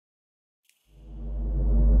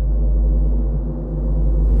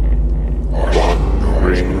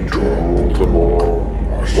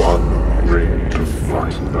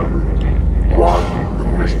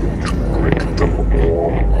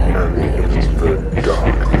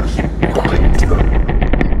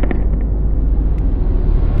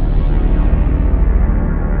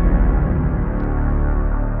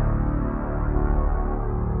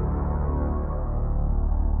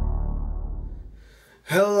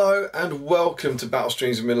Hello and welcome to Battle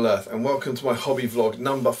Streams of Middle-earth, and welcome to my hobby vlog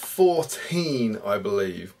number 14, I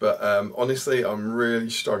believe. But honestly, I'm really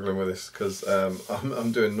struggling with this because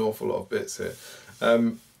I'm doing an awful lot of bits here.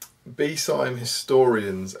 B-Sim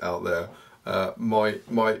historians out there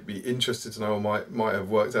might be interested to know, or might have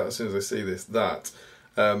worked out as soon as I see this, that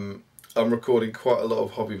I'm recording quite a lot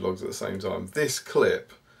of hobby vlogs at the same time. This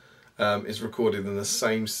clip is recorded in the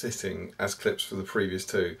same sitting as clips for the previous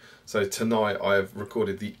two. So tonight I have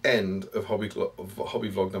recorded the end of hobby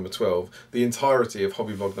vlog number 12, the entirety of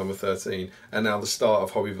hobby vlog number 13, and now the start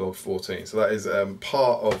of hobby vlog 14. So that is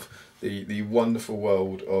part of the wonderful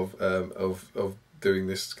world of doing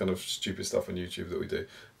this kind of stupid stuff on YouTube that we do.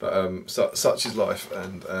 But such is life,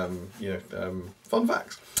 and fun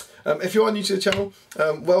facts. If you are new to the channel,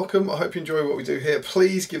 welcome. I hope you enjoy what we do here.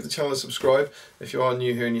 Please give the channel a subscribe if you are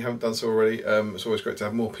new here and you haven't done so already. It's always great to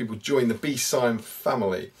have more people join the B-Sim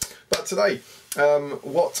family. But today,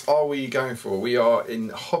 what are we going for? We are in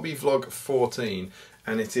hobby vlog 14,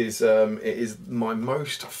 and it is my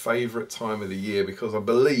most favourite time of the year, because I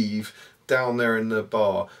believe down there in the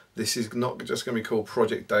bar, this is not just going to be called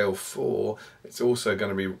Project Dale 4, it's also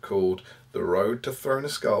going to be called The Road to Throne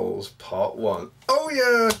of Skulls Part 1. Oh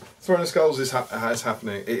yeah! Throne of Skulls is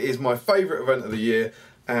happening. It is my favourite event of the year,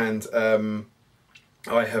 and I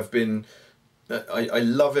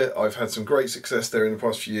love it. I've had some great success there in the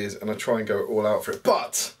past few years, and I try and go all out for it.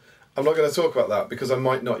 But I'm not going to talk about that because I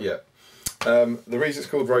might not yet. The reason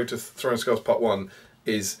it's called Road to Throne of Skulls Part 1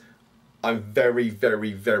 is I'm very,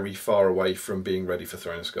 very, very far away from being ready for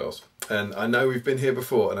Throne of Skulls. And I know we've been here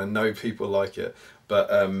before, and I know people like it,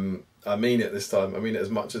 but I mean it this time. I mean it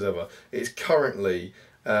as much as ever. It's currently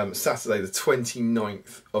Saturday the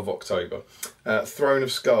 29th of October. Throne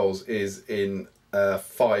of Skulls is in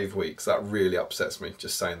 5 weeks. That really upsets me,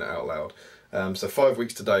 just saying that out loud. So 5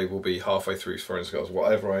 weeks today will be halfway through Throne of Skulls,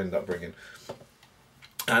 whatever I end up bringing.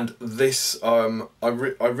 And this, I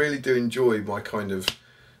really do enjoy my kind of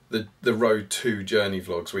the Road to journey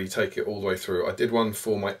vlogs, where you take it all the way through. I did one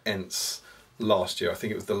for my Ents last year. I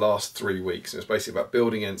think it was the last 3 weeks. It was basically about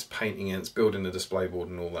building Ents, painting Ents, building the display board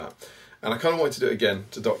and all that. And I kind of wanted to do it again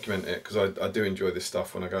to document it, because I do enjoy this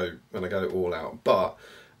stuff when I go all out. But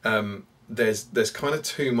there's kind of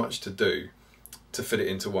too much to do to fit it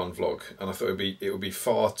into one vlog, and I thought it would be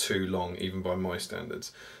far too long, even by my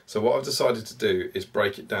standards. So what I've decided to do is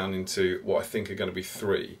break it down into what I think are going to be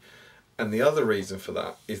 3. And the other reason for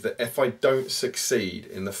that is that if I don't succeed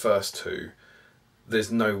in the first 2,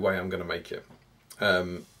 there's no way I'm going to make it.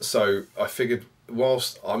 So I figured,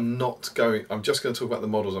 whilst I'm just going to talk about the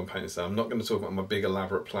models I'm painting today, I'm not going to talk about my big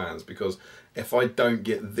elaborate plans, because if I don't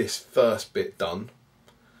get this first bit done,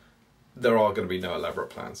 there are going to be no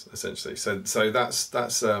elaborate plans, essentially. So that's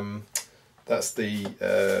the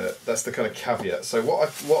kind of caveat. So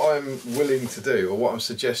what I'm willing to do, or what I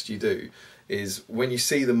suggest you do, is when you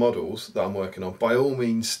see the models that I'm working on, by all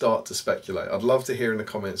means start to speculate. I'd love to hear in the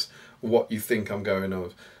comments what you think I'm going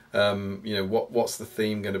of. What's the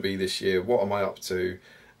theme going to be this year? What am I up to?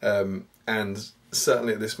 And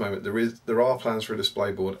certainly at this moment there are plans for a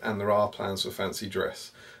display board, and there are plans for fancy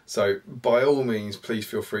dress. So by all means, please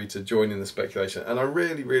feel free to join in the speculation. And I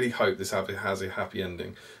really, really hope this has a happy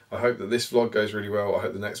ending. I hope that this vlog goes really well. I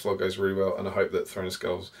hope the next vlog goes really well, and I hope that Throne of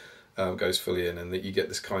Skulls goes fully in, and that you get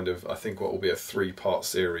this kind of, I think, what will be a 3-part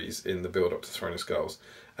series in the build up to Throne of Skulls.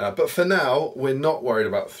 But for now, we're not worried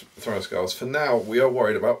about Throne of Skulls. For now, we are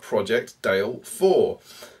worried about Project Dale 4.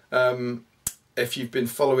 If you've been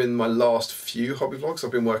following my last few hobby vlogs,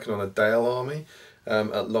 I've been working on a Dale army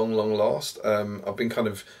at long last.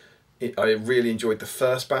 I really enjoyed the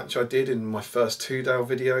first batch I did in my first 2 Dale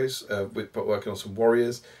videos, working on some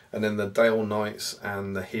warriors, and then the Dale Knights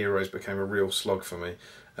and the heroes became a real slog for me.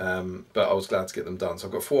 But I was glad to get them done. So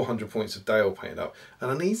I've got 400 points of Dale painted up, and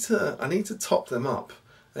I need to top them up.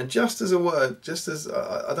 And just as a word,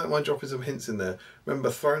 I don't mind dropping some hints in there. Remember,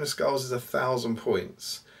 Throne of Skulls is 1,000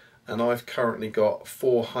 points, and I've currently got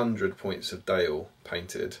 400 points of Dale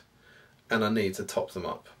painted, and I need to top them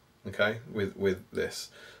up. Okay, with this.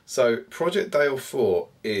 So Project Dale 4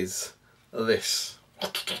 is this.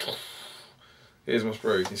 Here's my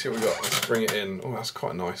sprue. You see what we got? Let's bring it in. Oh, that's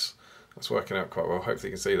quite nice. That's working out quite well. Hopefully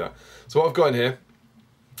you can see that. So what I've got in here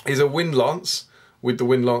is a Wind Lance with the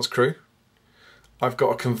Wind Lance crew. I've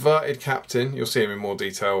got a converted captain. You'll see him in more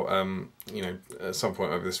detail, at some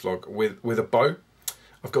point over this vlog, with a bow.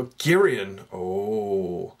 I've got Girion.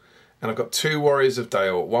 Oh, and I've got 2 warriors of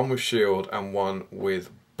Dale, one with shield and one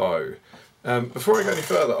with bow. Before I go any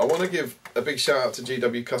further, I want to give a big shout out to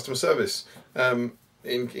GW Customer Service,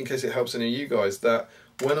 in case it helps any of you guys, that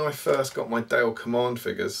when I first got my Dale Command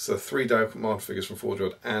figures, so 3 Dale Command figures from Forge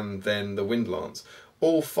World and then the Windlance,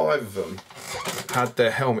 all 5 of them had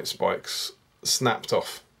their helmet spikes snapped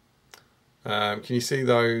off. Can you see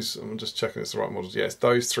those? I'm just checking it's the right models. Yes,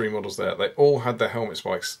 those 3 models there, they all had their helmet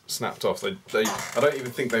spikes snapped off. I don't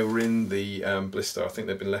even think they were in the blister. I think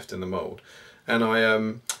they've been left in the mould. And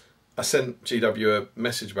I sent GW a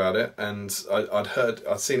message about it, and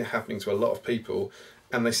I'd seen it happening to a lot of people,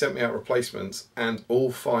 and they sent me out replacements, and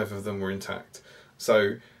all 5 of them were intact.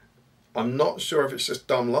 So I'm not sure if it's just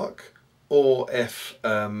dumb luck, or if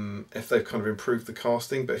they've kind of improved the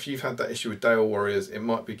casting. But if you've had that issue with Dale Warriors, it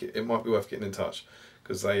might be worth getting in touch,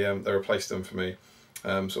 because they replaced them for me,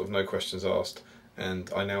 sort of no questions asked,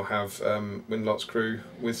 and I now have Windlance crew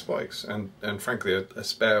with spikes, and frankly a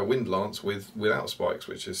spare Windlance without spikes,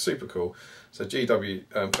 which is super cool. So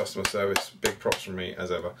GW customer service, big props from me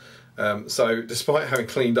as ever. So despite having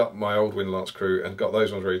cleaned up my old Windlance crew and got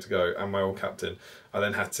those ones ready to go, and my old captain, I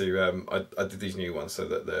then had to, I did these new ones so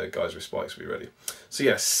that the guys with spikes would be ready. So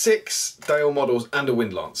yeah, 6 Dale models and a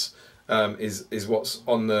Windlance is what's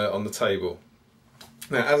on the table.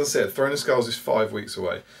 Now, as I said, Throne of Skulls is 5 weeks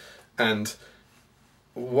away, and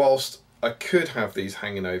whilst I could have these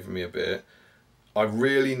hanging over me a bit, I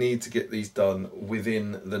really need to get these done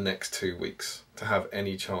within the next 2 weeks to have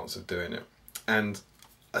any chance of doing it. And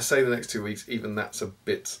I say the next 2 weeks, even that's a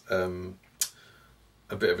bit of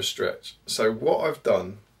a stretch. So what I've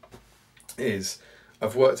done is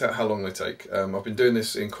I've worked out how long they take. I've been doing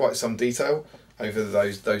this in quite some detail over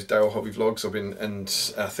those Dale hobby vlogs. And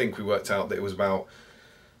I think we worked out that it was about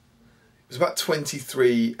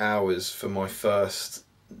 23 hours for my first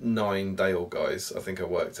 9 Dale guys. I think I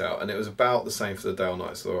worked out, and it was about the same for the Dale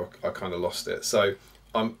Knights, so I kind of lost it. So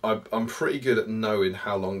I'm pretty good at knowing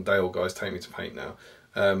how long Dale guys take me to paint now.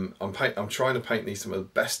 I'm trying to paint these to the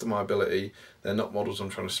best of my ability. They're not models I'm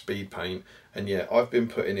trying to speed paint, and yeah, I've been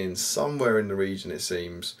putting in somewhere in the region, it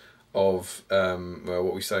seems, of well,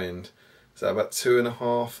 what are we saying? Is that about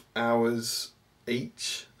 2.5 hours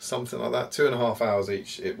each, something like that? 2.5 hours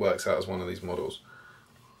each. It works out as one of these models.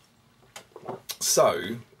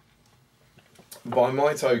 So, by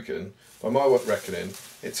my token, by my reckoning,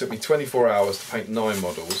 it took me 24 hours to paint 9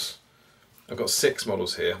 models. I've got 6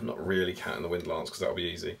 models here. I'm not really counting the Windlance because that'll be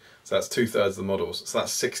easy. So that's 2/3 of the models. So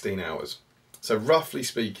that's 16 hours. So roughly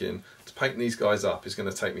speaking, to paint these guys up is going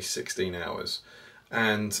to take me 16 hours.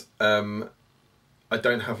 And I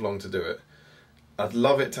don't have long to do it. I'd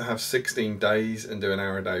love it to have 16 days and do an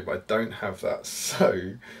hour a day, but I don't have that.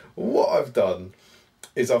 So what I've done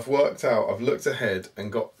is I've worked out, I've looked ahead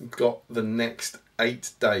and got the next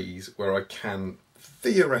 8 days where I can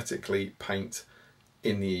theoretically paint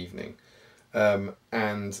in the evening.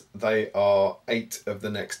 And they are 8 of the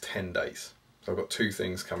next 10 days. So I've got 2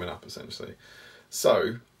 things coming up essentially.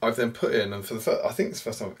 So I've then put in, and for the first, I think it's the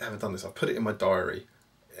first time I've ever done this, I've put it in my diary.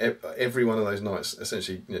 Every one of those nights,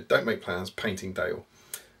 essentially, don't make plans, painting Dale.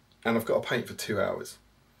 And I've got to paint for 2 hours.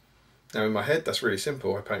 Now in my head, that's really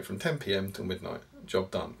simple. I paint from 10 PM till midnight,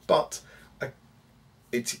 job done. But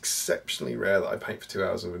it's exceptionally rare that I paint for 2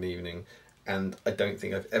 hours of an evening, and I don't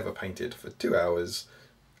think I've ever painted for 2 hours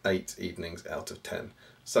 8 evenings out of 10.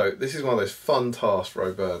 So this is one of those fun tasks for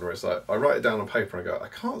O'Byrne where it's like, I write it down on paper and I go, I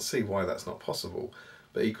can't see why that's not possible.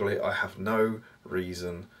 But equally, I have no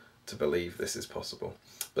reason to believe this is possible.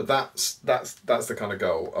 But that's the kind of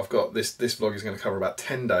goal. I've got this vlog is going to cover about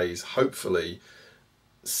 10 days, hopefully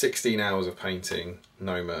 16 hours of painting,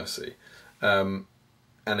 no mercy.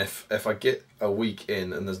 And if I get a week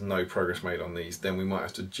in and there's no progress made on these, then we might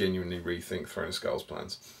have to genuinely rethink Throne of Skulls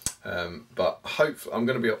plans. But hopefully, I'm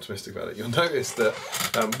going to be optimistic about it. You'll notice that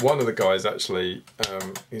one of the guys actually,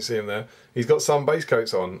 you see him there, he's got some base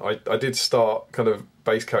coats on. I did start kind of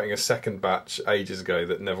base coating a second batch ages ago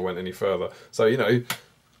that never went any further. So, you know,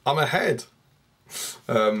 I'm ahead.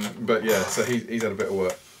 But yeah, so he's had a bit of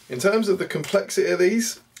work. In terms of the complexity of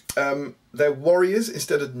these, they're warriors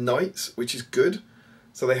instead of knights, which is good.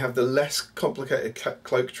 So they have the less complicated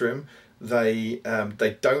cloak trim. They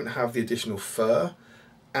don't have the additional fur.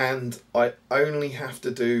 And I only have to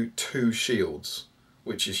do 2 shields,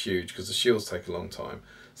 which is huge because the shields take a long time.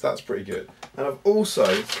 So that's pretty good. And I've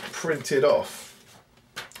also printed off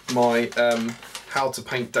my how to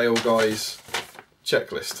paint Dale guys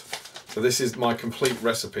checklist. So this is my complete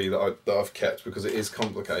recipe that I've kept because it is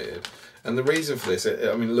complicated. And the reason for this,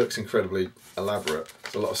 I mean, it looks incredibly elaborate.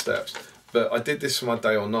 It's a lot of steps. But I did this for my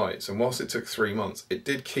Dale Knights, and whilst it took 3 months, it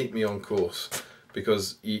did keep me on course.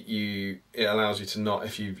 Because it allows you to not,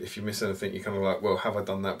 if you miss anything, you're kind of like, well, have I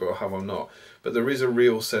done that, but have I not? But there is a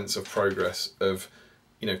real sense of progress of,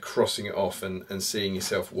 you know, crossing it off and seeing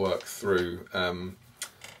yourself work through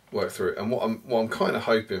work through. And what I'm kind of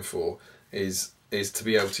hoping for is to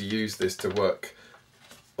be able to use this to work.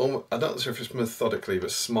 I'm not sure if it's methodically, but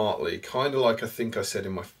smartly, kind of like I think I said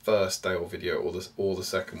in my first Dale video or the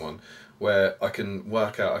second one, where I can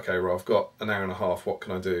work out, okay, well, I've got an hour and a half, what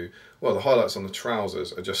can I do? Well, the highlights on the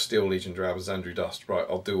trousers are just Steel Legion Drab and Xandri Dust, right,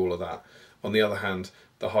 I'll do all of that. On the other hand,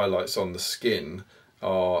 the highlights on the skin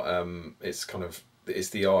are, it's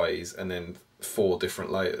the eyes and then 4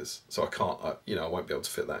 different layers, so I won't be able to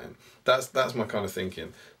fit that in. That's my kind of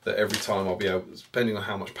thinking, that every time I'll be able, depending on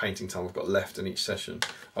how much painting time I've got left in each session,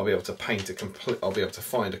 I'll be able to I'll be able to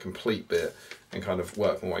find a complete bit and kind of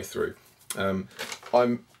work my way through.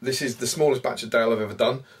 This is the smallest batch of Dale I've ever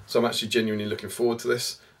done, so I'm actually genuinely looking forward to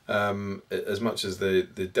this. As much as the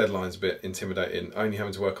deadline's a bit intimidating, only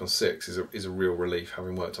having to work on 6 is a real relief,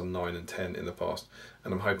 having worked on 9 and 10 in the past,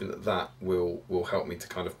 and I'm hoping that will help me to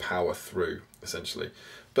kind of power through, essentially.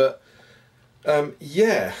 But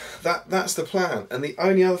yeah, that's the plan. And the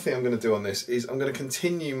only other thing I'm going to do on this is I'm going to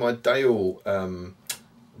continue my Dale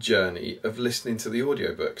journey of listening to the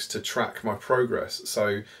audiobooks to track my progress.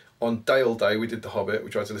 So on Dale Day we did The Hobbit, we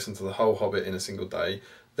tried to listen to the whole Hobbit in a single day.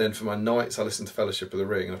 Then for my nights I listened to Fellowship of the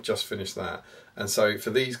Ring, and I've just finished that. And so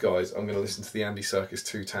for these guys I'm going to listen to the Andy Serkis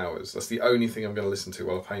Two Towers. That's the only thing I'm going to listen to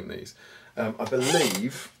while I paint these. I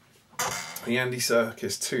believe the Andy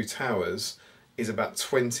Serkis Two Towers is about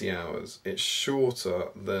 20 hours. It's shorter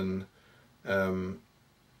than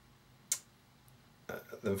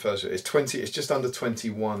Fellowship. It's just under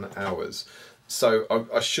 21 hours. So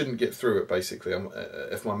I shouldn't get through it, basically.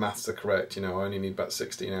 If my maths are correct, I only need about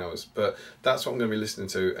 16 hours. But that's what I'm going to be listening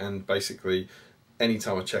to, and basically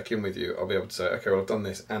anytime I check in with you, I'll be able to say, okay, well, I've done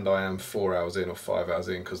this, and I am 4 hours in or 5 hours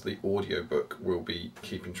in, because the audiobook will be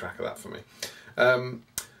keeping track of that for me.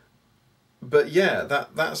 But yeah,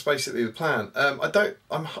 that's basically the plan. I'm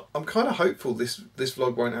kind of hopeful this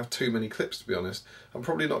vlog won't have too many clips, to be honest. I'm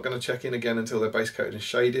probably not going to check in again until they're base coated and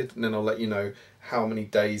shaded, and then I'll let you know how many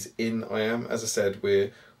days in I am. As I said,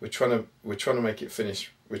 we're trying to make it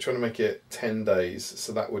finish. We're trying to make it 10 days,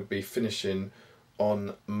 so that would be finishing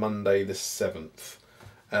on Monday the 7th,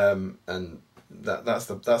 and that's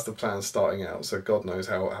the plan starting out. So God knows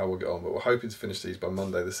how we'll get on, but we're hoping to finish these by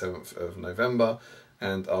Monday the 7th of November.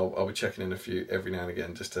 And I'll be checking in every now and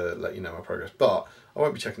again just to let you know my progress. But I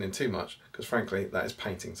won't be checking in too much, because frankly that is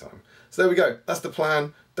painting time. So there we go, that's the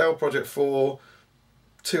plan. Dale Project 4,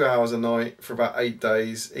 2 hours a night for about 8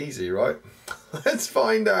 days. Easy, right? Let's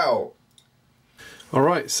find out.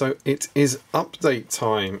 Alright, so it is update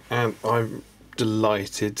time, and I'm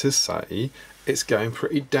delighted to say it's going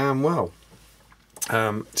pretty damn well.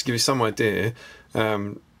 To give you some idea,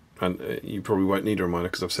 and you probably won't need a reminder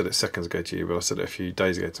because I've said it seconds ago to you, but I said it a few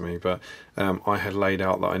days ago to me, but I had laid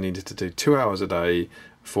out that I needed to do 2 hours a day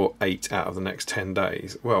for 8 out of the next 10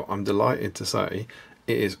 days. Well, I'm delighted to say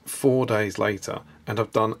it is 4 days later and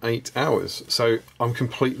I've done 8 hours, so I'm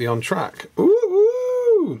completely on track.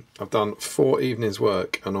 Ooh! I've done 4 evenings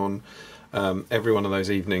work, and on every one of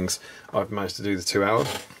those evenings I've managed to do the 2 hours.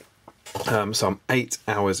 So I'm 8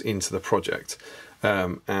 hours into the project.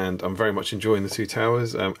 And I'm very much enjoying the 2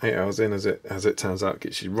 towers. 8 hours in, as it turns out,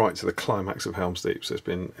 gets you right to the climax of Helm's Deep. So it's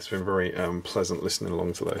been very pleasant listening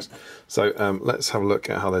along to those. So let's have a look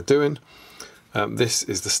at how they're doing. This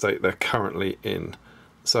is the state they're currently in.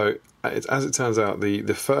 So as it turns out,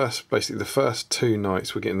 the first 2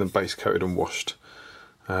 nights we're getting them base coated and washed.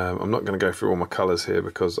 I'm not going to go through all my colours here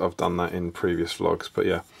because I've done that in previous vlogs. But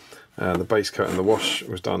yeah, the base coat and the wash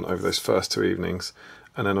was done over those first 2 evenings.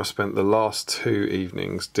 And then I spent the last 2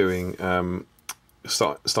 evenings doing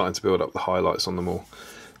starting to build up the highlights on them all.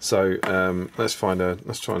 So let's try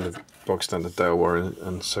and bog standard Dale Warren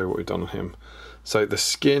and show what we've done on him. So the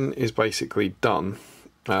skin is basically done,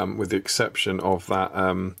 with the exception of that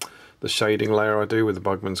the shading layer I do with the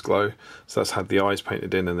Bugman's Glow. So that's had the eyes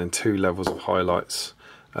painted in, and then 2 levels of highlights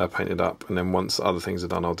painted up. And then once other things are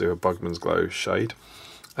done, I'll do a Bugman's Glow shade.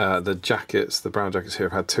 The jackets, the brown jackets here,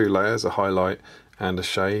 have had 2 layers, a highlight and a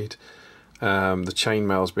shade. The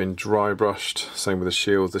chainmail's been dry brushed, same with the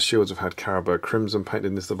shields. The shields have had Caribou Crimson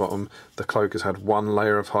painted into the bottom. The cloak has had 1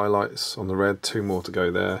 layer of highlights on the red, 2 more to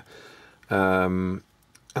go there.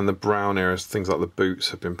 And the brown areas, things like the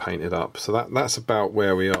boots, have been painted up. So that's about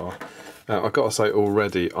where we are. I've got to say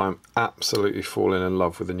already, I'm absolutely falling in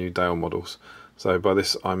love with the new Dale models. So by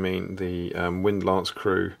this I mean the Windlance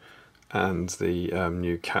crew and the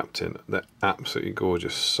new captain. They're absolutely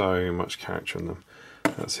gorgeous, so much character in them.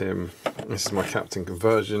 That's him. This is my captain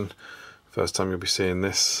conversion. First time you'll be seeing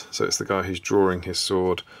this. So it's the guy who's drawing his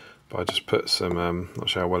sword, but I just put some, not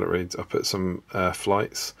sure how well it reads, I put some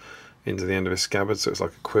flights into the end of his scabbard, so it's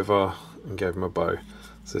like a quiver, and gave him a bow.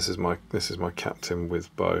 So this is my captain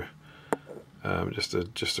with bow. Just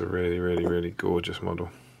a really gorgeous model.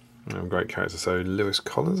 Great character. So Lewis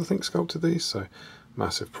Collins, I think, sculpted these. So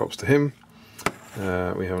massive props to him.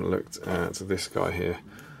 We haven't looked at this guy here.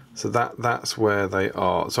 So that's where they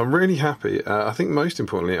are. So I'm really happy. I think most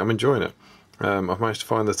importantly, I'm enjoying it. I've managed to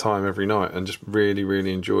find the time every night and just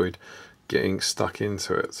really enjoyed getting stuck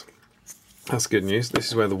into it. That's good news. This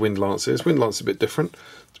is where the Wind Lance is. Wind Lance is a bit different,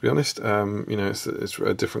 to be honest. You know, it's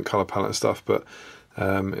a different colour palette and stuff, but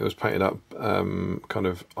it was painted up kind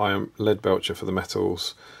of iron lead belcher for the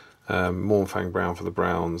metals, Mornfang brown for the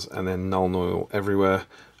browns, and then Nuln Oil everywhere.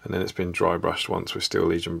 And then it's been dry brushed once with Steel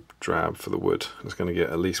Legion drab for the wood. It's going to get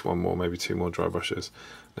at least one more, maybe two more dry brushes.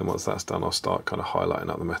 Then once that's done, I'll start kind of highlighting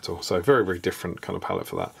up the metal. So very different kind of palette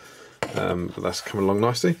for that. But that's coming along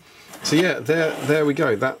nicely. So yeah, there we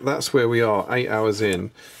go. That's where we are, 8 hours in,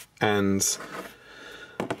 and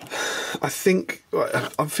I think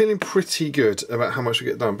I'm feeling pretty good about how much we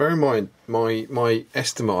get done. Bear in mind, my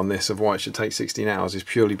estimate on this of why it should take 16 hours is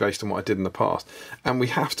purely based on what I did in the past. And we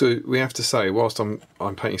have to say, whilst I'm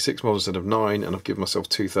painting 6 models instead of 9, and I've given myself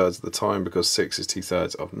 2/3 of the time because 6 is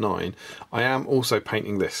 2/3 of 9, I am also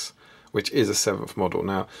painting this, which is a 7th model.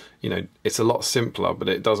 Now, you know, it's a lot simpler, but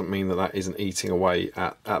it doesn't mean that isn't eating away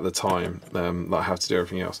at the time that I have to do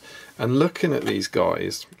everything else. And looking at these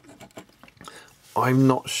guys, I'm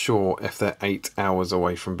not sure if they're 8 hours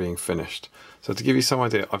away from being finished. So to give you some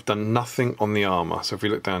idea, I've done nothing on the armour. So if we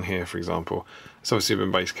look down here, for example, it's obviously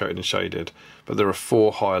been base coated and shaded, but there are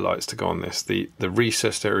 4 highlights to go on this. The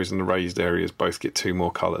recessed areas and the raised areas both get 2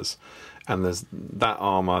 more colours. And there's that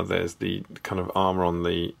armour, there's the kind of armour on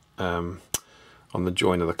the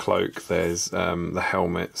join of the cloak, there's the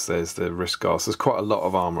helmets, there's the wrist guards. There's quite a lot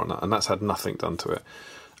of armour on that, and that's had nothing done to it.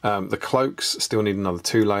 The cloaks still need another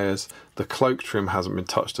 2 layers. The cloak trim hasn't been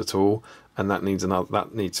touched at all, and that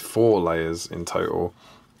needs 4 layers in total.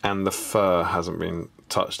 And the fur hasn't been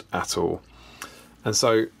touched at all. And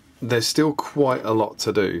so there's still quite a lot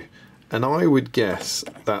to do. And I would guess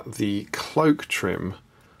that the cloak trim,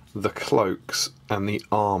 the cloaks, and the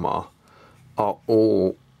armour are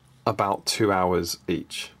all about 2 hours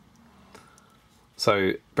each.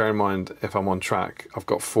 So bear in mind, if I'm on track, I've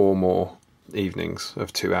got 4 more evenings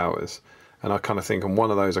of 2 hours, and I kind of think on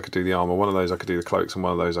one of those I could do the armour, one of those I could do the cloaks, and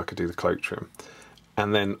one of those I could do the cloak trim.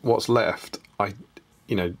 And then what's left,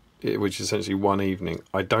 which is essentially one evening,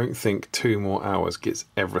 I don't think 2 more hours gets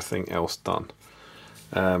everything else done.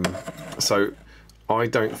 So I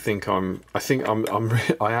don't think I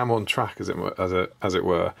am on track as it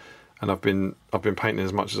were, and I've been painting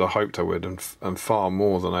as much as I hoped I would, and far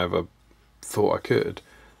more than I ever thought I could.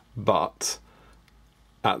 But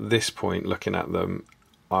at this point, looking at them,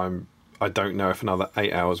 I don't know if another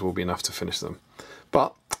 8 hours will be enough to finish them.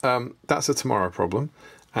 But that's a tomorrow problem.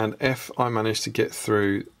 And if I manage to get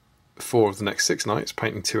through 4 of the next 6 nights,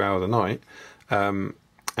 painting 2 hours a night, and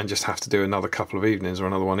just have to do another couple of evenings or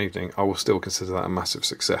another one evening, I will still consider that a massive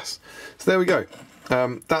success. So there we go.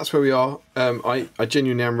 That's where we are. I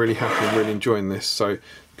genuinely am really happy and really enjoying this. So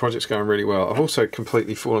the project's going really well. I've also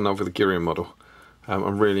completely fallen in love with the Girion model.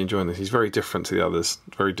 I'm really enjoying this. He's very different to the others,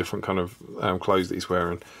 very different kind of clothes that he's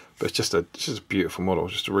wearing, but it's just a beautiful model,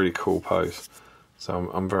 just a really cool pose. So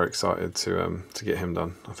I'm very excited to get him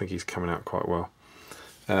done. I think he's coming out quite well.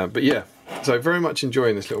 But yeah, so very much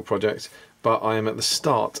enjoying this little project, but I am at the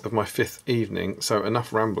start of my 5th evening, so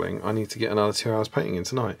enough rambling. I need to get another 2 hours painting in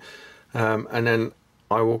tonight. And then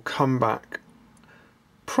I will come back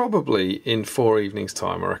probably in 4 evenings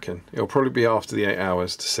time, I reckon. It'll probably be after the 8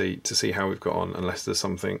 hours to see how we've got on, unless there's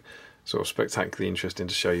something sort of spectacularly interesting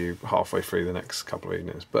to show you halfway through the next couple of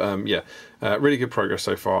evenings. But yeah, really good progress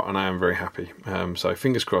so far, and I am very happy. So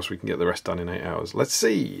fingers crossed we can get the rest done in 8 hours. Let's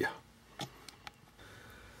see.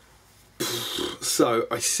 So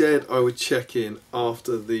I said I would check in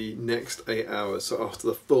after the next 8 hours, so after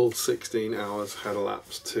the full 16 hours had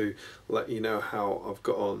elapsed, to let you know how I've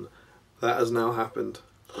got on. That has now happened.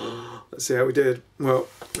 Let's see how we did. Well,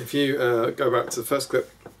 if you go back to the first clip,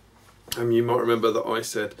 you might remember that I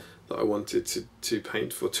said that I wanted to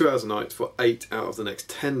paint for 2 hours a night for 8 out of the next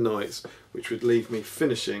 10 nights, which would leave me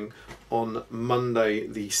finishing on Monday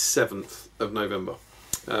the 7th of November,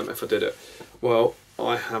 if I did it. Well,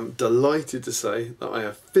 I am delighted to say that I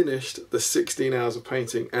have finished the 16 hours of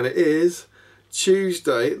painting, and it is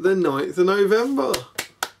Tuesday the 9th of November.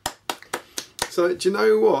 So do you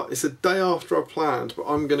know what? It's a day after I planned, but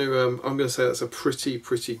I'm gonna say that's a pretty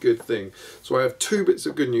good thing. So I have 2 bits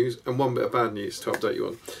of good news and 1 bit of bad news to update you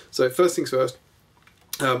on. So first things first,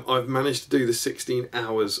 I've managed to do the 16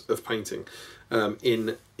 hours of painting. I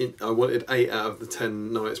wanted 8 out of the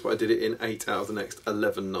 10 nights, but I did it in 8 out of the next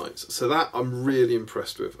 11 nights. So that I'm really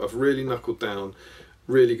impressed with. I've really knuckled down,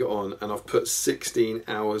 really got on, and I've put 16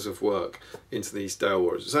 hours of work into these Dale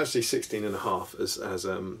Warriors. It's actually 16 and a half as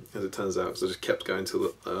it turns out, because I just kept going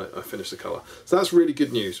until I finished the colour. So that's really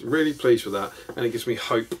good news. Really pleased with that, and it gives me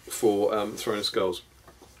hope for Throne of Skulls.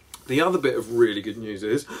 The other bit of really good news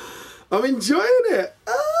is I'm enjoying it.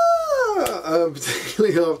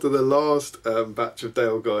 Particularly after the last batch of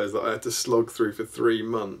Dale guys that I had to slog through for 3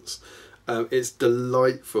 months. It's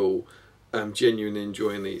delightful, genuinely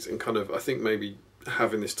enjoying these, and kind of, I think maybe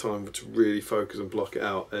having this time to really focus and block it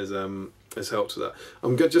out has helped with that.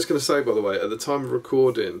 I'm just going to say, by the way, at the time of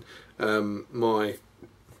recording, my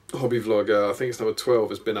hobby vlog, I think it's number 12,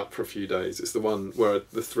 has been up for a few days. It's the one where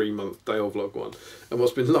the 3-month Dale vlog one. And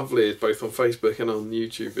what's been lovely is both on Facebook and on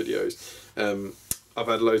YouTube videos, I've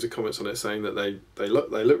had loads of comments on it saying that they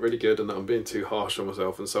look really good, and that I'm being too harsh on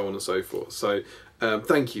myself, and so on and so forth. So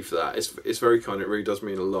thank you for that. It's very kind. It really does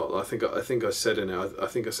mean a lot. I think I said in it, I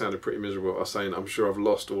think I sounded pretty miserable. I was saying I'm sure I've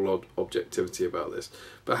lost all objectivity about this,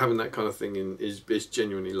 but having that kind of thing is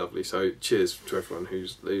genuinely lovely. So cheers to everyone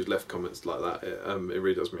who's left comments like that. It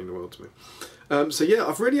really does mean the world to me. So yeah,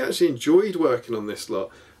 I've really actually enjoyed working on this lot.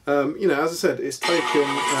 You know, as I said, it's taken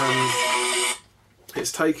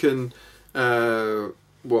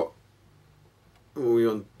what are we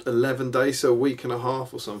on, 11 days, so a week and a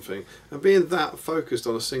half or something, and being that focused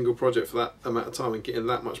on a single project for that amount of time and getting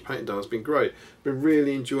that much painting done has been great. Been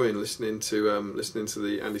really enjoying listening to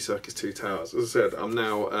the Andy Serkis Two Towers. As I said, I'm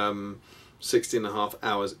now 16 and a half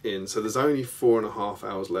hours in, so there's only 4.5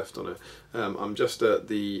 hours left on it. I'm just at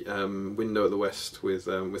the window at the west with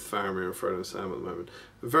Faramir and Frodo and Sam at the moment.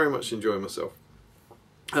 I'm very much enjoying myself.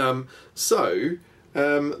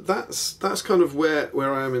 That's kind of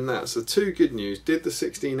where I am in that. So 2 good news: did the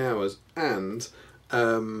 16 hours and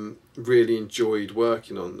really enjoyed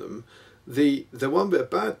working on them. The one bit of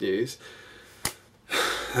bad news,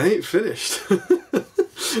 I ain't finished.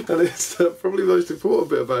 And it's probably the most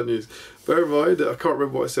important bit of bad news. Bear in mind, I can't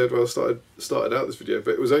remember what I said when I started out this video,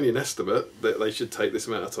 but it was only an estimate that they should take this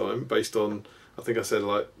amount of time based on, I think I said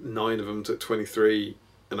like 9 of them took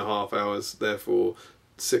 23.5 hours, therefore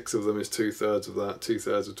 6 of them is 2/3 of that.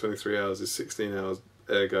 2/3 of 23 hours is 16 hours,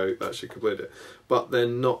 ergo that should complete it. But they're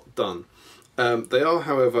not done. They are,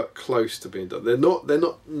 however, close to being done. They're not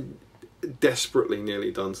desperately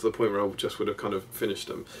nearly done to the point where I just would have kind of finished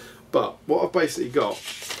them. But what I've basically got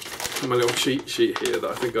on my little cheat sheet here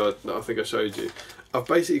that I think I showed you, I've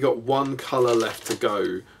basically got 1 colour left to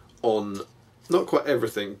go on. Not quite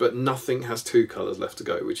everything, but nothing has 2 colours left to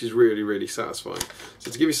go, which is really, really satisfying. So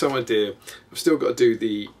to give you some idea, I've still got to do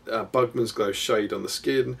the Bugman's Glow shade on the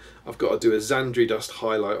skin. I've got to do a Xandri Dust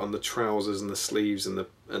highlight on the trousers and the sleeves and the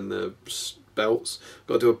belts. I've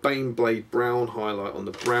got to do a Bane Blade Brown highlight on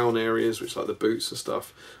the brown areas, which like the boots and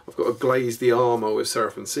stuff. I've got to glaze the armour with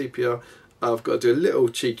Seraphim Sepia. I've got to do a little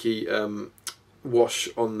cheeky wash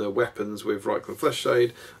on the weapons with Reikland Flesh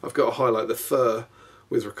Shade. I've got to highlight the fur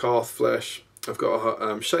with Rakarth Flesh. I've got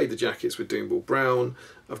to shade the jackets with Doomball Brown.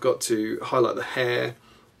 I've got to highlight the hair.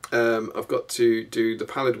 I've got to do the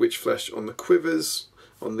Pallid Witch Flesh on the quivers,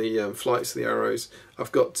 on the flights of the arrows.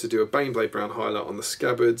 I've got to do a Baneblade Brown highlight on the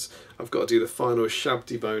scabbards. I've got to do the final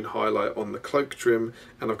Shabty Bone highlight on the cloak trim,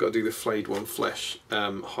 and I've got to do the Flayed One Flesh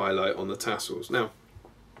highlight on the tassels. Now,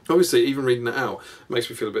 obviously, even reading that out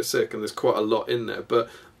makes me feel a bit sick, and there's quite a lot in there, but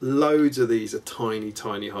loads of these are tiny,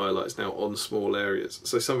 tiny highlights now on small areas.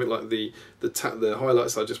 So something like the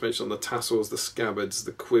highlights I just mentioned on the tassels, the scabbards,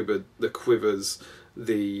 the quivers,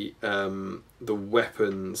 the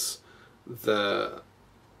weapons, the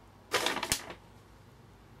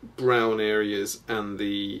brown areas, and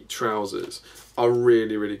the trousers are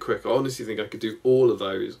really, really quick. I honestly think I could do all of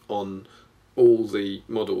those on all the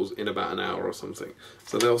models in about an hour or something.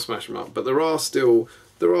 So they'll smash them up. But there are still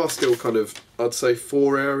kind of, I'd say,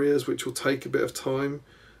 4 areas which will take a bit of time,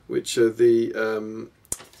 which are the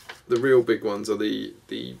real big ones are the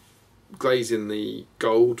glazing the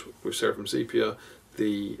gold with Seraphim Sepia,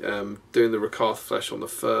 the doing the Rakarth Flesh on the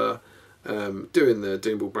fur, doing the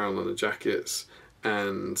Doomball Brown on the jackets,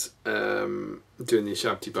 and doing the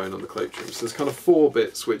Shabty Bone on the cloak trim. So there's kind of 4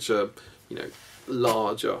 bits which are, you know,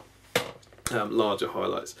 larger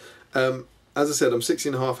highlights. As I said, I'm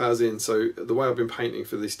 16.5 hours in, so the way I've been painting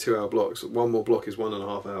for these 2-hour blocks, 1 more block is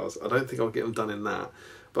 1.5 hours. I don't think I'll get them done in that,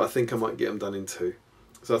 but I think I might get them done in 2.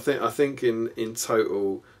 So I think in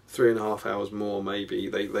total 3.5 hours more maybe,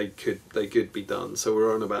 they could be done. So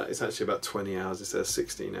we're on about, it's actually about 20 hours instead of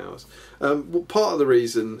 16 hours. Well, part of the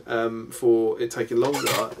reason for it taking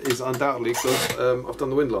longer is undoubtedly because I've done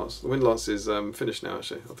the Windlance. The Windlance is finished now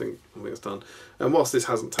actually. I think it's done. And whilst this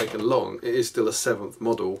hasn't taken long, it is still a 7th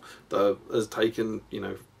model that has taken, you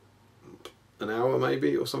know, an hour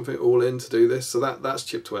maybe or something all in to do this. So that's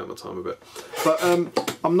chipped away at my time a bit. But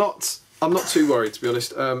I'm not too worried, to be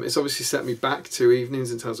honest. It's obviously set me back 2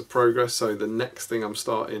 evenings in terms of progress, so the next thing I'm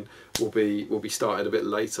starting will be started a bit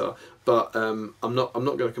later. But I'm not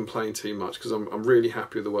going to complain too much because I'm really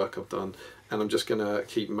happy with the work I've done, and I'm just going to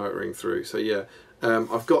keep motoring through. So yeah,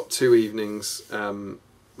 I've got 2 evenings.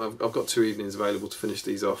 I've got 2 evenings available to finish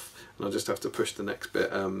these off, and I'll just have to push the next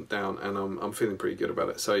bit down, and I'm feeling pretty good about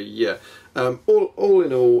it. So yeah, all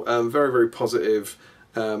in all, very, very positive.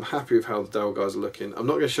 Happy with how the Dale guys are looking. I'm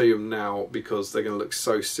not going to show you them now because they're going to look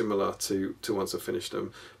so similar to once I've finished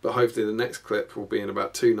them, but hopefully the next clip will be in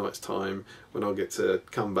about 2 nights time when I'll get to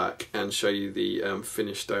come back and show you the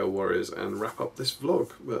finished Dale Warriors and wrap up this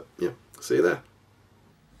vlog. But yeah, see you there.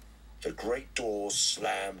 The great doors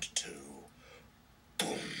slammed to.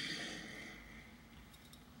 Boom.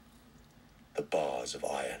 The bars of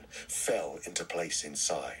iron fell into place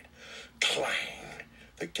inside. Clang!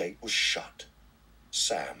 The gate was shut.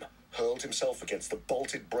 Sam hurled himself against the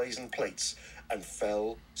bolted brazen plates and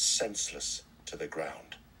fell senseless to the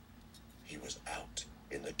ground. He was out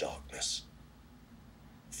in the darkness.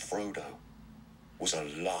 Frodo was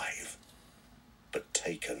alive, but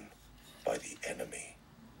taken by the enemy.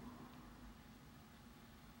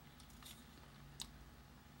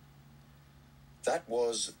 That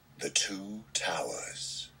was The Two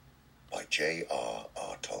Towers by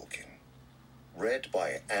J.R.R. Tolkien. Read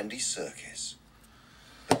by Andy Serkis.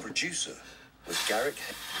 The producer was Garrick.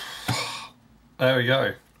 There we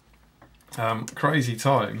go. Crazy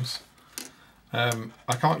times. I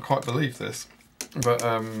can't quite believe this, but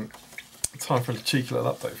time for a cheeky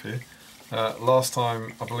little update for you. Last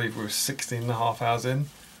time I believe we were 16.5 hours in,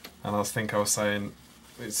 and I was saying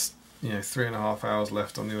it's, you know, 3.5 hours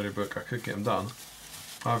left on the audiobook. I could get them done.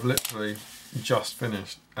 I've literally just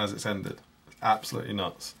finished as it's ended. It's absolutely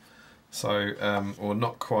nuts. So, or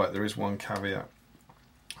not quite. There is one caveat.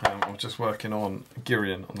 I was just working on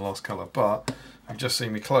Girion on the last colour, but you've just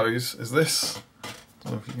seen me close. Is this? I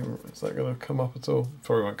don't know if you can, is that going to come up at all?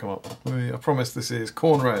 Probably won't come up. I promise this is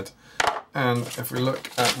corn red. And if we look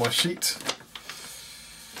at my sheet,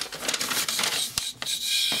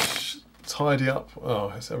 tidy up.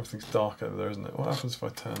 Oh, everything's dark over there, isn't it? What happens if I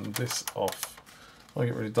turn this off? I'll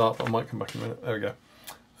get really dark, but I might come back in a minute. There we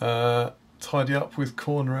go. Tidy up with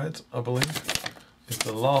corn red, I believe, is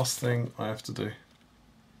the last thing I have to do.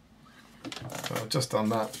 So I've just done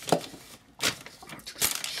that,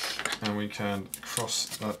 and we can cross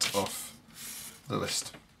that off the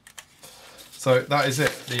list. So that is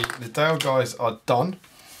it. The Dale guys are done.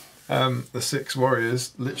 The 6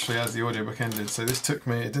 warriors, literally as the audiobook ended. So this took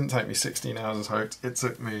me, it didn't take me 16 hours as hoped, it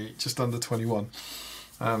took me just under 21.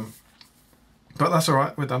 But that's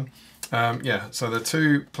alright, we're done. Yeah, so the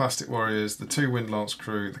 2 plastic warriors, the 2 Windlance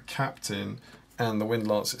crew, the captain, and the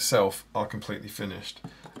Windlance itself are completely finished.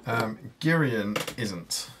 Girion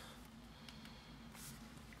isn't.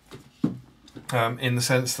 In the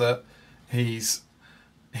sense that he's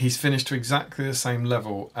finished to exactly the same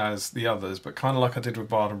level as the others, but kind of like I did with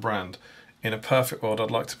Bard and Brand. In a perfect world, I'd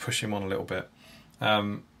like to push him on a little bit.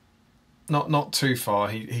 Not too far.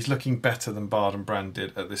 He's looking better than Bard and Brand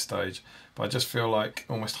did at this stage, but I just feel like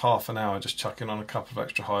almost half an hour just chucking on a couple of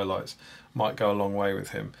extra highlights might go a long way with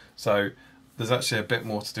him. So there's actually a bit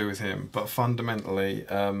more to do with him, but fundamentally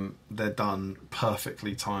they're done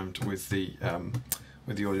perfectly timed with the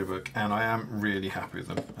audiobook, and I am really happy with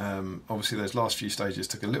them. Obviously those last few stages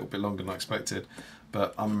took a little bit longer than I expected,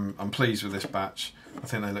 but I'm pleased with this batch. I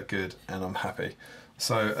think they look good and I'm happy.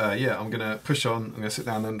 So yeah, I'm going to push on. I'm going to sit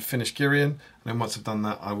down and finish Girion, and then once I've done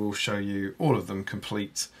that I will show you all of them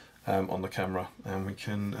complete on the camera, and we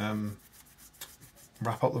can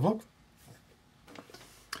wrap up the vlog.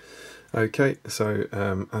 Okay,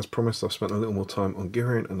 so as promised, I've spent a little more time on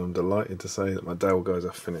Girion, and I'm delighted to say that my Dale guys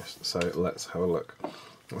are finished. So let's have a look.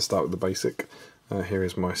 I'll start with the basic. Here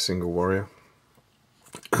is my single warrior.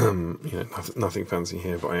 You know, nothing fancy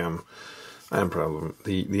here, but I am proud of them.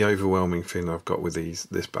 The overwhelming feeling I've got with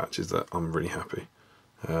this batch is that I'm really happy.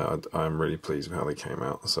 I'm really pleased with how they came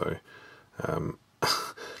out. So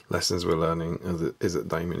lessons we're learning is that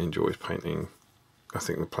Damian enjoys painting, I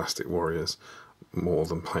think, the plastic warriors more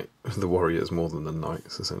than the warriors more than the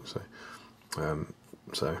knights, essentially.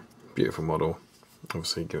 So beautiful model.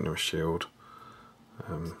 Obviously giving him a shield.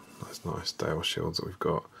 Those nice Dale shields that we've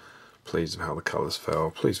got. pleased with how the colours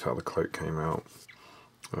fell, pleased with how the cloak came out,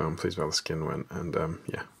 pleased with how the skin went, and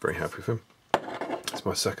yeah, very happy with him. It's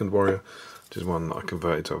my second warrior, which is one that I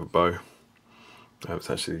converted to have a bow. It's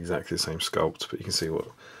actually exactly the same sculpt, but you can see what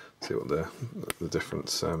the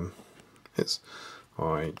difference is.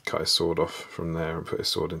 I cut his sword off from there and put his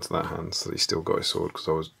sword into that hand, so that he still got his sword,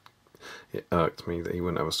 because it irked me that he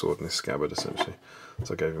wouldn't have a sword in his scabbard essentially.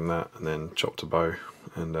 So I gave him that, and then chopped a bow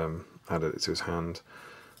and added it to his hand.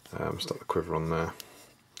 Stuck the quiver on there,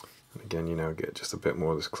 and again you now get just a bit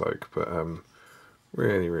more of this cloak, but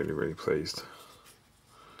really pleased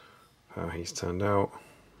how he's turned out.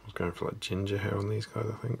 I was going for like ginger hair on these guys,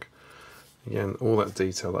 I think. Again, all that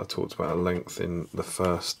detail that I talked about at length in the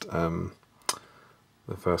first kind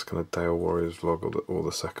of Dale Warriors vlog, or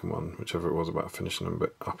the second one, whichever it was, about finishing them.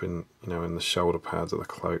 But up in, you know, in the shoulder pads of the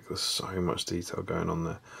cloak, there's so much detail going on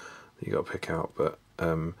there that you got to pick out. But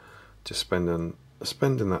just spending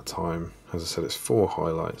that time, as I said, it's 4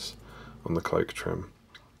 highlights on the cloak trim.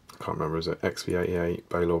 I can't remember, is it XV88,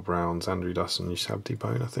 Baylor Browns, Andrew Dustin, Ushabti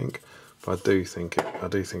Bone, I think. But I do think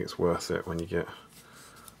it's worth it once you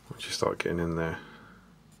start getting in there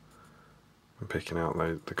and picking out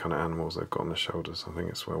the kind of animals they've got on their shoulders. I think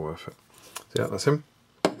it's well worth it. So yeah, that's him.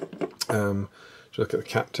 Just look at the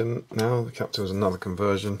captain now. The captain was another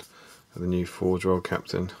conversion of the new Forge World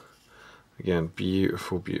captain. Again,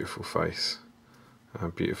 beautiful face.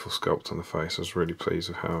 Beautiful sculpt on the face. I was really pleased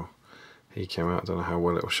with how he came out. I don't know how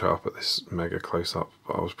well it will show up at this mega close up,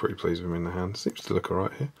 but I was pretty pleased with him in the hand. Seems to look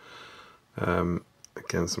alright here.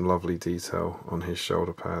 Again, some lovely detail on his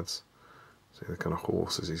shoulder pads. See the kind of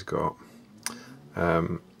horses he's got. I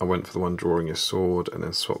went for the one drawing his sword, and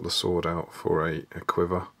then swapped the sword out for a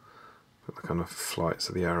quiver. Put the kind of flights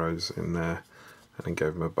of the arrows in there, and then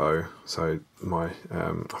gave him a bow. So I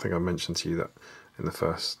think I mentioned to you that in the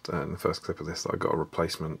first clip of this that I got a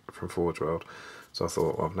replacement from Forge World. So I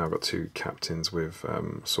thought, well, I've now got 2 captains with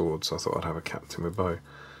swords, so I thought I'd have a captain with bow.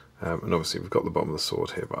 And obviously we've got the bottom of the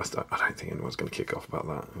sword here, but I don't think anyone's going to kick off about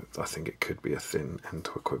that. I think it could be a thin end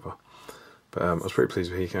to a quiver. But I was pretty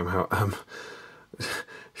pleased with how he came out.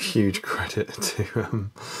 Huge credit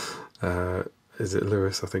to is it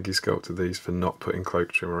Lewis? I think he sculpted these for not putting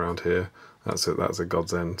cloak trim around here. That's a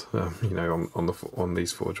god's end. You know, on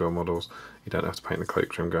these Forge World models, you don't have to paint the cloak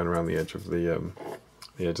trim going around the edge of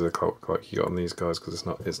the cloak like you got on these guys, because it's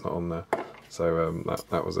not on there. So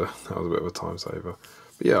that was a bit of a time saver.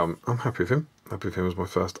 But yeah, I'm happy with him. Happy with him as my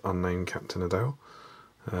first unnamed Captain Adele.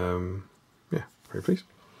 Yeah, very pleased.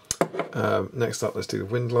 Next up, let's do the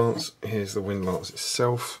Wind Lance. Here's the Wind Lance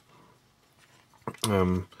itself.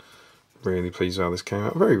 Really pleased with how this came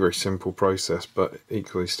out. Very simple process, but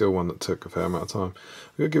equally still one that took a fair amount of time.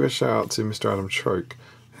 We've got to give a shout out to Mr. Adam Troke,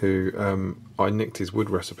 who I nicked his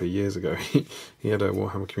wood recipe years ago. He had a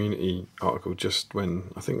Warhammer Community article just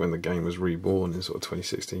when the game was reborn in sort of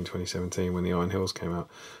 2016, 2017, when the Iron Hills came out,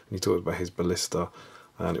 and he talked about his ballista,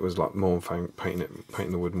 and it was like Mornfang,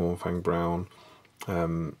 painting the wood Mornfang brown,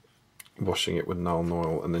 washing it with Null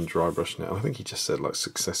Oil, and then dry brushing it. And I think he just said like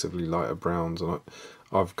successively lighter browns, and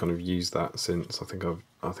I've kind of used that since. I think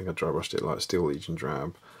I dry brushed it like Steel Legion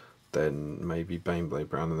Drab, then maybe Baneblade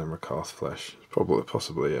Brown, and then Rakarth Flesh.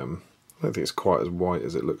 Possibly, I don't think it's quite as white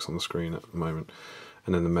as it looks on the screen at the moment.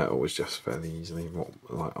 And then the metal was just fairly easily,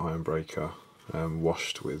 like Ironbreaker,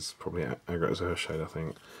 washed with probably Aggro Earthshade, I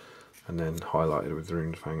think, and then highlighted with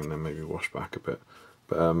Runefang, and then maybe washed back a bit.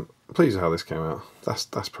 But pleased with how this came out.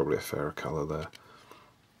 That's probably a fairer colour there.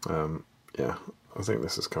 Yeah, I think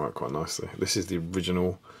this has come out quite nicely. This is the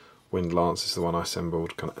original Wind Lance. This is the one I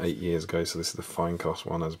assembled kind of 8 years ago, so this is the fine cast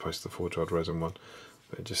one as opposed to the Forge World resin one.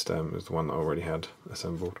 But it just was the one that I already had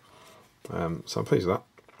assembled. So I'm pleased with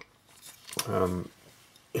that.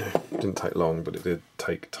 Yeah, it didn't take long, but it did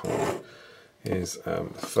take time. Here's the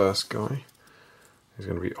first guy who's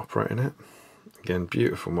going to be operating it. Again,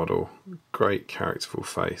 beautiful model, great characterful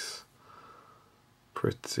face.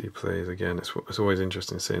 Pretty pleased. Again, it's always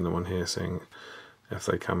interesting seeing them on here, seeing if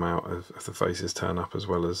they come out, if the faces turn up as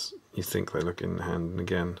well as you think they look in the hand. And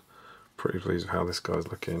again, pretty pleased with how this guy's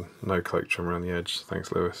looking. No cloak trim around the edge,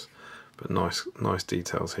 thanks Lewis. But nice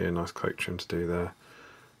details here, nice cloak trim to do there.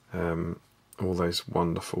 All those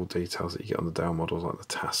wonderful details that you get on the Dale models, like the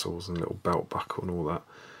tassels and little belt buckle and all that.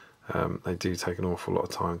 They do take an awful lot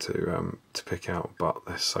of time to pick out, but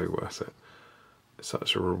they're so worth it. It's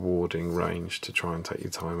such a rewarding range to try and take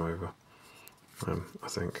your time over, I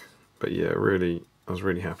think. But yeah, I was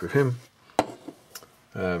really happy with him.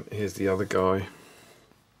 Here's the other guy.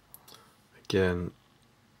 Again,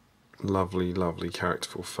 lovely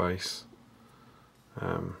characterful face.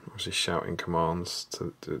 Obviously shouting commands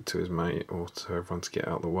to his mate or to everyone to get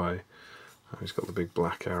out of the way. Oh, he's got the big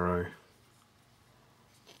black arrow.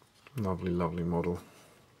 Lovely, lovely model.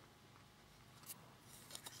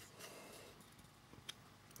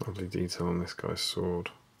 Lovely detail on this guy's sword.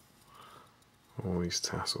 All these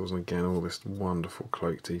tassels, and again all this wonderful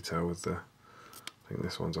cloak detail with the, I think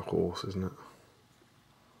this one's a horse, isn't it?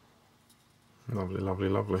 Lovely, lovely,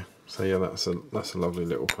 lovely. So yeah, that's a lovely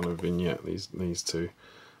little kind of vignette, these two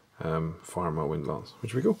firing my windlance,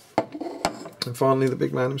 which would be cool. And finally the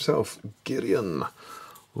big man himself, Gideon,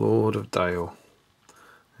 Lord of Dale.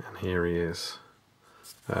 And here he is.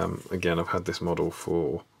 Again, I've had this model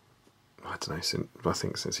for, I don't know,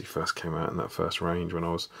 since he first came out in that first range, when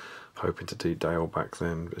I was hoping to do Dale back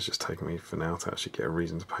then. But it's just taken me for now to actually get a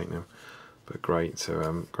reason to paint him. But great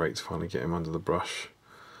to finally get him under the brush.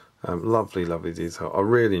 Lovely, lovely detail. I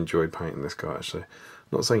really enjoyed painting this guy, actually.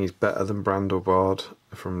 Not saying he's better than Brand or Bard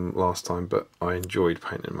from last time, but I enjoyed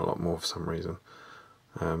painting him a lot more for some reason.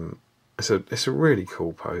 It's a really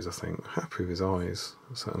cool pose, I think. Happy with his eyes,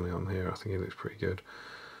 certainly on here. I think he looks pretty good.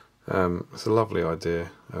 It's a lovely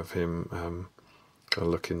idea of him kind of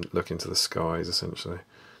looking to the skies, essentially.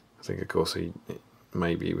 I think, of course,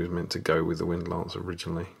 maybe he was meant to go with the Windlance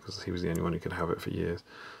originally, because he was the only one who could have it for years.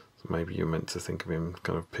 So maybe you're meant to think of him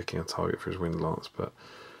kind of picking a target for his Windlance, but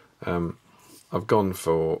I've gone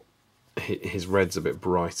for his red's a bit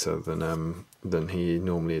brighter than he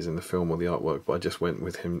normally is in the film or the artwork, but I just went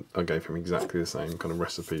with him. I gave him exactly the same kind of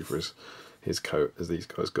recipe for his coat as these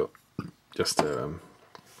guys got, just to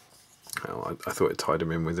I thought it tied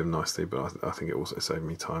him in with him nicely, but I think it also saved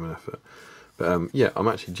me time and effort. But yeah, I'm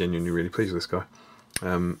actually genuinely really pleased with this guy.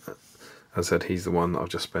 As I said, he's the one that I've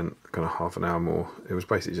just spent kind of half an hour more. It was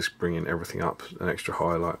basically just bringing everything up, an extra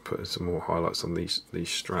highlight, putting some more highlights on these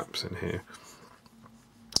straps in here,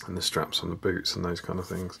 and the straps on the boots and those kind of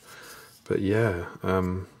things. But yeah,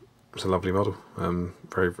 it's a lovely model.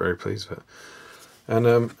 Very, very pleased with it. And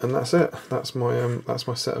that's it. That's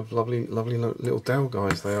my set of lovely little Dale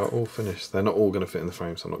guys. They are all finished. They're not all going to fit in the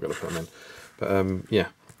frame, so I'm not going to put them in. But yeah,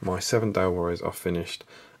 my 7 Dale Warriors are finished.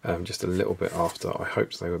 Just a little bit after I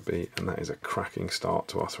hoped they would be, and that is a cracking start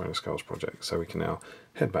to our Throne of Skulls project. So we can now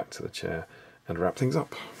head back to the chair and wrap things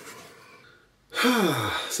up.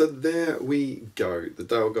 So there we go. The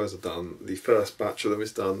Dale guys are done. The first batch of them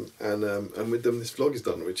is done, and with them this vlog is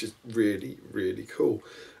done, which is really, really cool.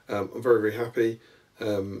 I'm very, very happy.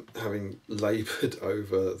 Having laboured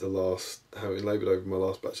over my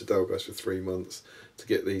last batch of Dale guys for 3 months to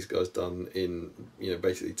get these guys done in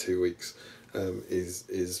basically 2 weeks.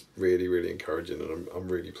 Is really, really encouraging, and I'm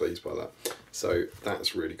really pleased by that. So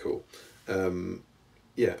that's really cool.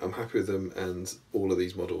 Yeah, I'm happy with them, and all of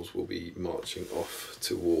these models will be marching off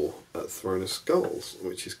to war at Throne of Skulls,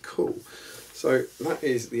 which is cool. So that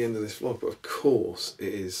is the end of this vlog, but of course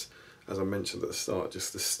it is, as I mentioned at the start,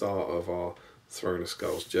 just the start of our Throne of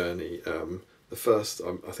Skulls journey. The first,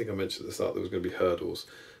 I think I mentioned at the start, there was going to be hurdles,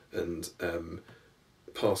 and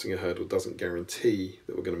passing a hurdle doesn't guarantee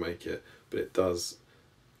that we're going to make it, but it does.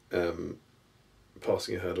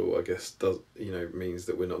 Passing a hurdle, I guess, means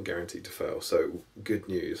that we're not guaranteed to fail. So good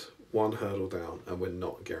news, 1 hurdle down, and we're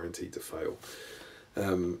not guaranteed to fail.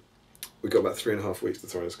 We've got about 3.5 weeks to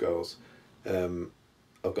Throne of Skulls. I've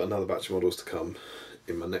got another batch of models to come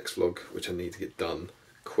in my next vlog, which I need to get done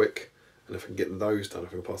quick. And if I can get those done, if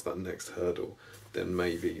I can pass that next hurdle, then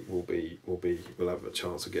maybe we'll have a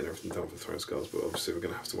chance of getting everything done for Throne of Skulls. But obviously we're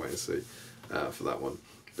going to have to wait and see for that one.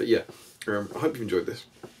 But yeah, I hope you enjoyed this.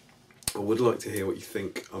 I would like to hear what you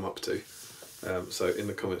think I'm up to. So in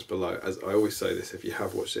the comments below, as I always say this, if you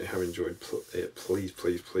have watched it and have enjoyed it, please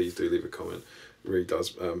do leave a comment. It really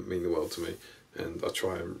does mean the world to me. And I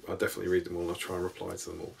definitely read them all, and I try and reply to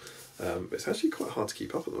them all. But it's actually quite hard to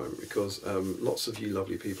keep up at the moment, because lots of you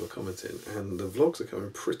lovely people are commenting, and the vlogs are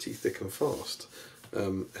coming pretty thick and fast.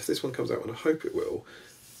 If this one comes out, and I hope it will,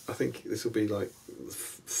 I think this will be like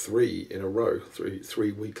 3 in a row,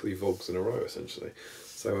 three weekly vlogs in a row, essentially.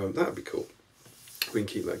 So that'd be cool. We can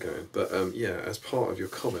keep that going. But yeah, as part of your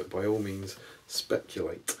comment, by all means,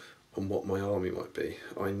 speculate on what my army might be.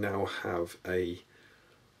 I now have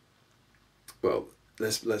well,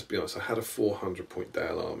 let's be honest. I had a 400-point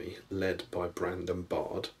Dale army led by Brandon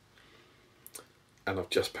Bard, and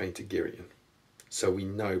I've just painted Gideon, so we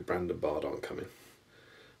know Brandon Bard aren't coming.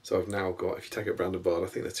 So I've now got, if you take out Brandon Bard, I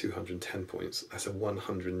think they're 210 points. That's a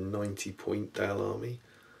 190-point Dale army,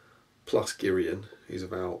 plus Gideon, who's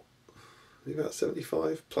about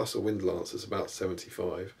 75, plus a Windlance is about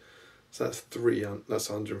 75. So that's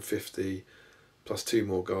 150, plus 2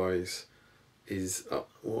 more guys is up.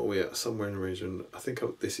 What are we at? Somewhere in the region. I think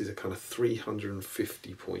this is a kind of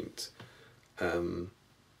 350 point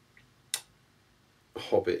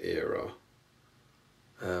Hobbit era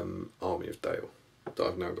Army of Dale that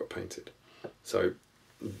I've now got painted. So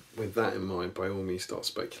with that in mind, by all means start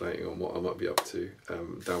speculating on what I might be up to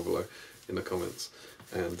down below in the comments,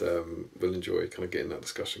 and we'll enjoy kind of getting that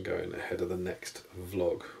discussion going ahead of the next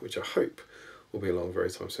vlog, which I hope will be along very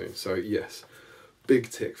time soon. So yes, big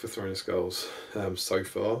tick for Throne of Skulls so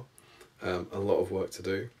far. A lot of work to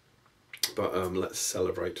do, but let's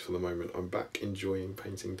celebrate for the moment. I'm back enjoying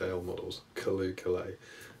painting Dale models, Kalu Kalay,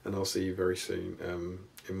 and I'll see you very soon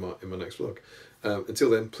in my next vlog.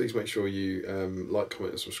 Until then, please make sure you like,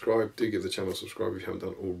 comment and subscribe. Do give the channel a subscribe if you haven't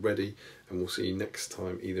done already, and we'll see you next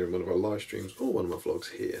time either in one of our live streams or one of my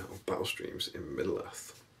vlogs here on Battle Streams in Middle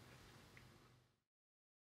Earth.